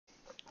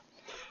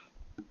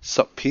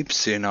Sup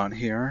peeps, in on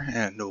here,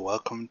 and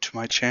welcome to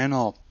my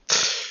channel.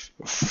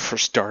 For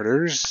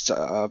starters,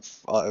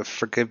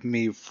 forgive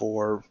me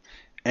for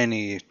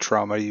any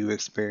trauma you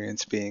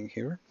experience being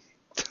here,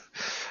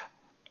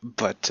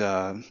 but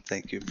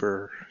thank you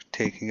for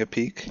taking a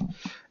peek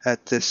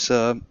at this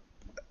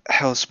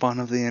hellspawn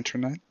of the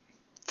internet.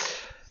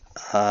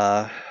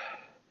 I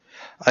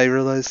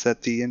realized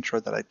that the intro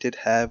that I did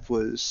have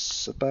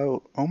was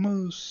about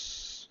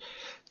almost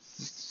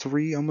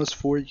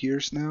 4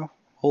 years now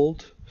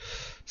old.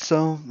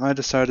 So I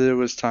decided it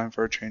was time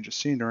for a change of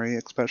scenery,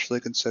 especially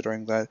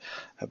considering that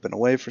I've been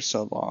away for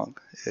so long.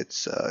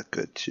 It's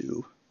good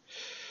to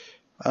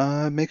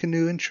make a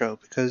new intro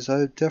because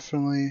I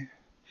definitely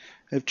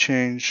have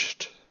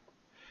changed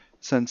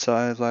since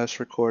I last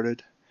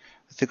recorded.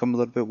 I think I'm a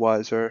little bit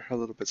wiser, a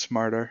little bit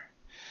smarter,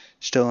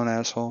 still an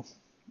asshole,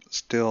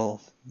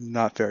 still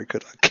not very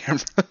good on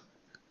camera.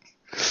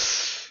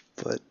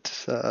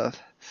 But I'm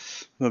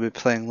going to be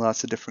playing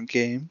lots of different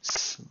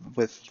games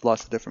with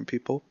lots of different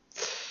people.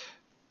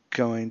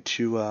 Going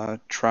to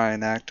try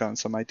and act on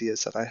some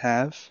ideas that I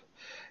have,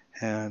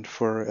 and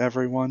for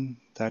everyone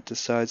that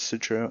decides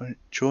to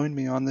join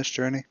me on this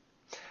journey,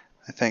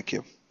 I thank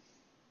you.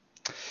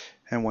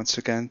 And once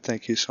again,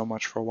 thank you so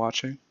much for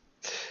watching.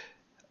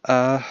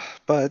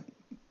 But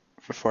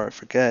before I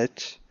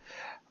forget,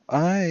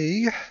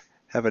 I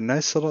have a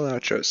nice little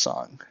outro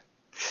song,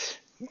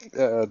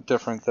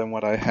 different than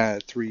what I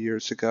had 3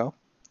 years ago.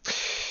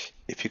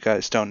 If you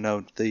guys don't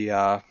know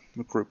the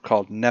group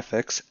called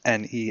Neffix,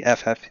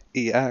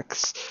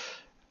 Neffex,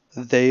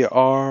 they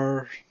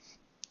are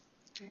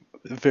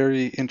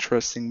very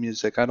interesting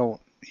music. I don't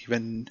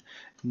even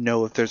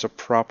know if there's a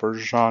proper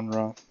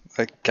genre.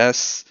 I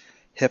guess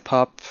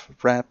hip-hop,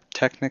 rap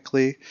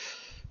technically,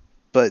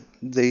 but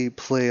they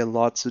play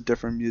lots of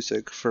different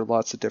music for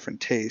lots of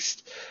different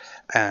tastes.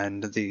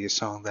 And the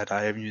song that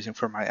I am using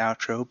for my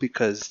outro,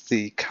 because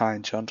the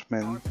kind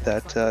gentlemen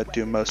that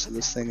do most of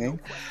the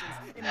singing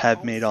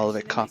have made all of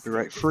it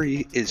copyright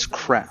free, is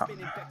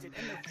Crown,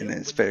 and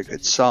it's a very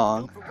good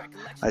song.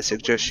 I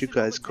suggest you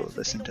guys go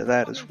listen to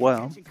that as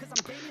well.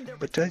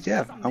 But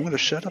yeah, I'm gonna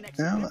shut up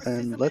now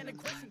and let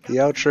the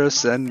outro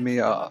send me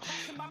off.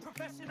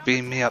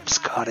 Beam me up,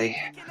 Scotty.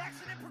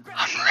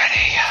 I'm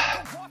ready.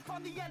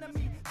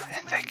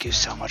 And thank you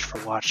so much for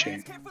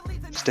watching.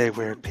 Stay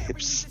weird,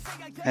 peeps,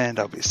 and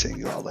I'll be seeing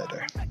you all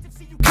later.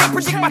 Can't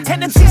predict my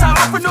tendencies, I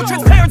offer no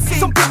transparency.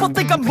 Some people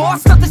think I'm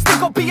lost, others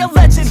think I'll be a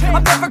legend.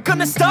 I'm never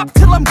gonna stop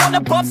till I'm one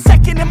above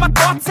second. And my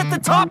thoughts at the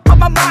top, but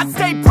my mind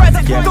stay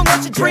present. Don't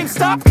let your dreams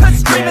stop,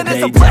 cause dreaming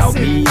is a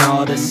blessing. They tell me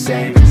all the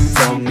same,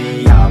 told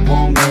me I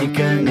won't make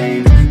a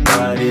name.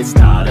 But it's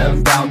not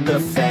about the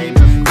fame,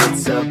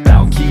 it's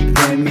about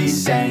keeping me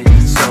sane.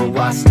 So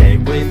I stay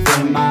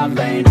within my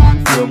lane,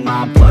 feel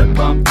my blood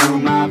pump through